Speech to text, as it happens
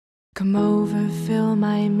Come over, fill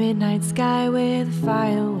my midnight sky with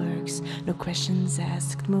fireworks. No questions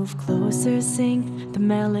asked, move closer, sing the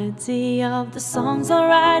melody of the songs I'll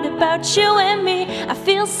write about you and me. I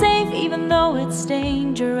feel safe even though it's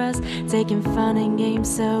dangerous, taking fun and games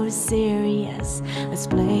so serious. Let's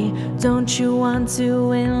play, don't you want to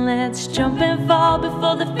win? Let's jump and fall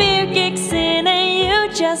before the fear kicks in. And you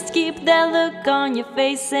just keep that look on your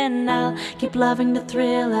face, and I'll keep loving the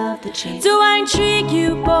thrill of the chase. Do I intrigue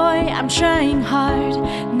you, boy? I'm trying hard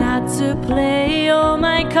not to play all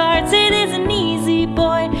my cards. It isn't easy,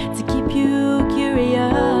 boy, to keep you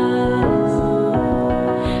curious.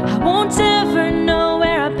 I won't ever know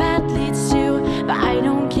where our path leads to, but I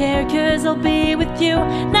don't care, 'cause I'll be with you.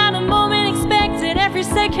 Not a moment expected, every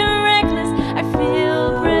second reckless. I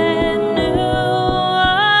feel brand new.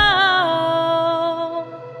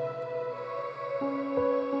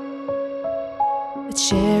 Let's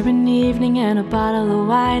share an evening and a bottle of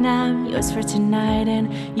wine. I'm yours for tonight and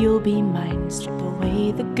you'll be mine. Strip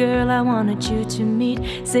away the girl I wanted you to meet.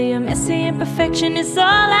 Say a messy imperfection is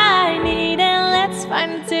all I need. And let's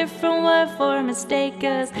find a different word for a mistake,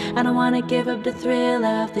 'cause I don't wanna give up the thrill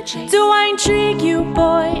of the chase. Do I intrigue you,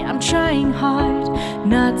 boy? I'm trying hard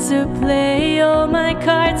not to play all my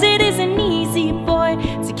cards. It isn't easy, boy,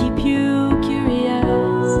 to keep you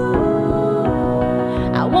curious.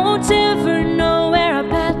 I won't ever know where our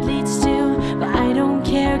path leads to, but I don't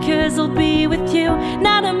care, 'cause I'll be with you.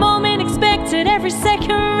 Not a moment expected, every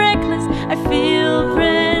second reckless. I feel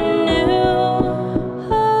brand new.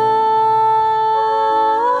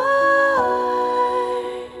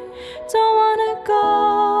 I don't wanna go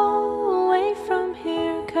away from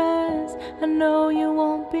here, 'cause I know you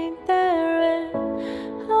won't be there. And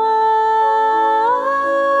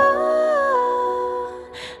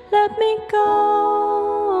let me go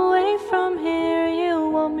away from here. You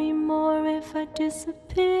want me more if I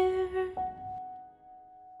disappear.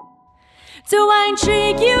 Do I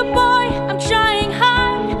intrigue you, boy? I'm trying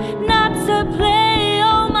hard not to play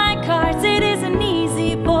all my cards. It isn't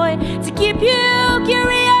easy, boy, to keep you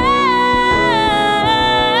curious.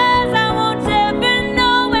 I won't ever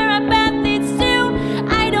know where our path leads to.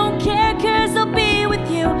 I don't care, 'cause I'll be with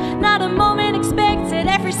you. Not a moment expected,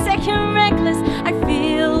 every second reckless. I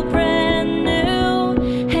feel brand new.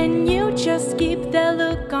 And you just keep that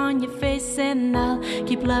look on your face, and I'll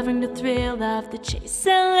keep loving the thrill of the chase.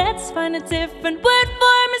 And let's find a different word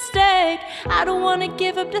for mistake. I don't wanna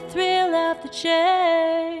give up the thrill of the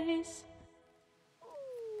chase.